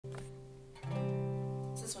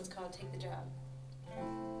This one's called Take the Job.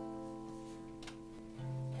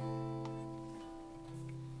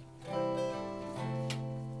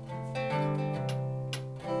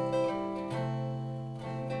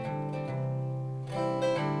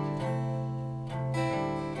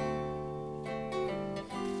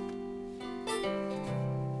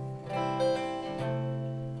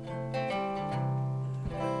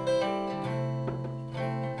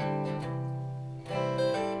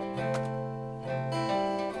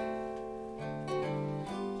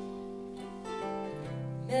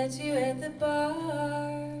 Met you at the bar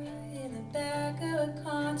in the back of a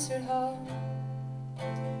concert hall.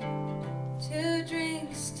 2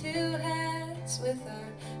 drinks, 2 hats with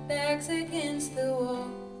our backs against the wall.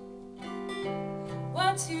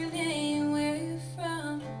 What's your name? Where you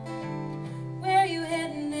from? Where you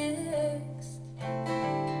heading next?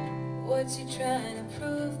 What you trying to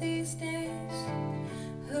prove these days?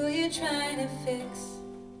 Who you trying to fix?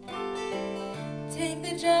 Take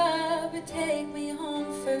the job and take me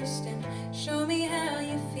home first and show me how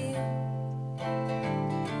you feel.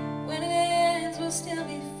 When it ends, we'll still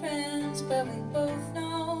be friends, but we both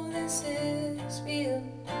know this is real.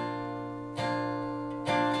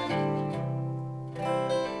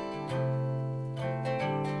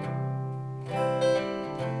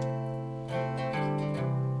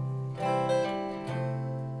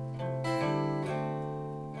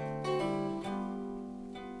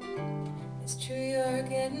 It's true you're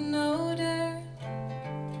getting older,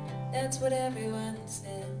 that's what everyone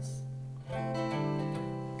says.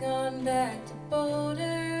 Gone back to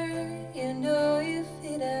Boulder, you know you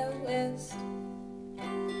fit out west.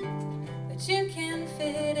 But you can't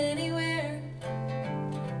fit anywhere,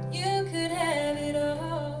 you could have it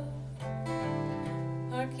all.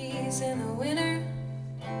 Harkeys in the winter,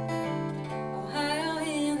 Ohio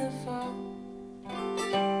in the fall.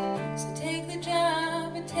 So take the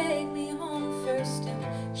job and take me home first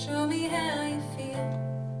and show me how you feel.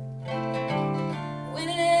 When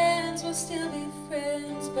it ends, we'll still be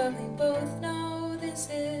friends, but we both know this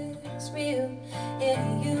is real. Yeah,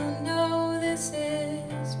 you know this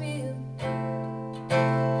is real.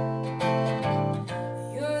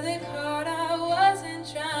 You're the card I wasn't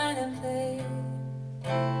trying to play.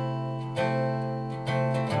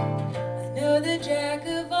 I know the jack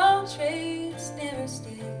of all trades never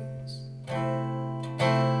stays, and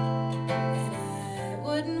I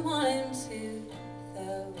wouldn't want him to,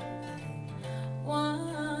 though I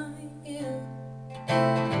want you. I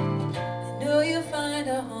know you'll find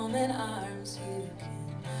a home and arms you can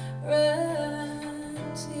run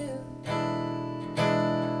to.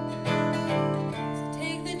 So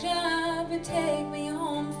take the job and take me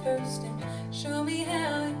home first and show me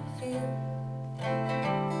how you feel.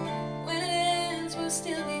 When it ends, we'll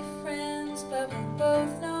still be friends, but we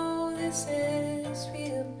both know this is real.